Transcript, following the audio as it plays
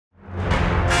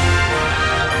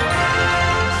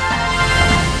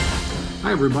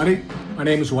Hi everybody, my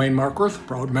name is Wayne Markworth,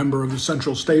 proud member of the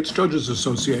Central States Judges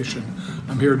Association.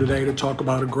 I'm here today to talk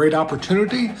about a great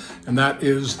opportunity, and that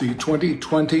is the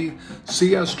 2020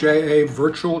 CSJA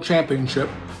Virtual Championship,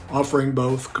 offering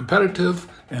both competitive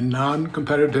and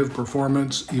non-competitive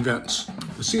performance events.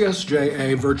 The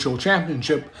CSJA Virtual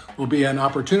Championship will be an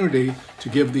opportunity to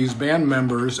give these band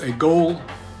members a goal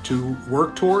to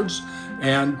work towards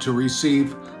and to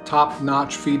receive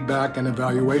top-notch feedback and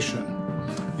evaluation.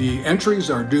 The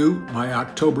entries are due by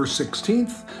October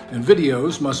 16th, and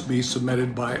videos must be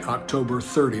submitted by October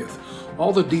 30th.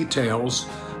 All the details,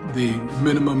 the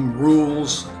minimum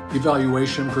rules,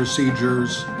 evaluation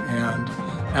procedures, and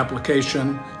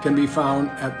application can be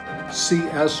found at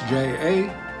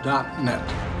csja.net.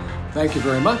 Thank you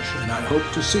very much, and I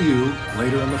hope to see you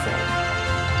later in the fall.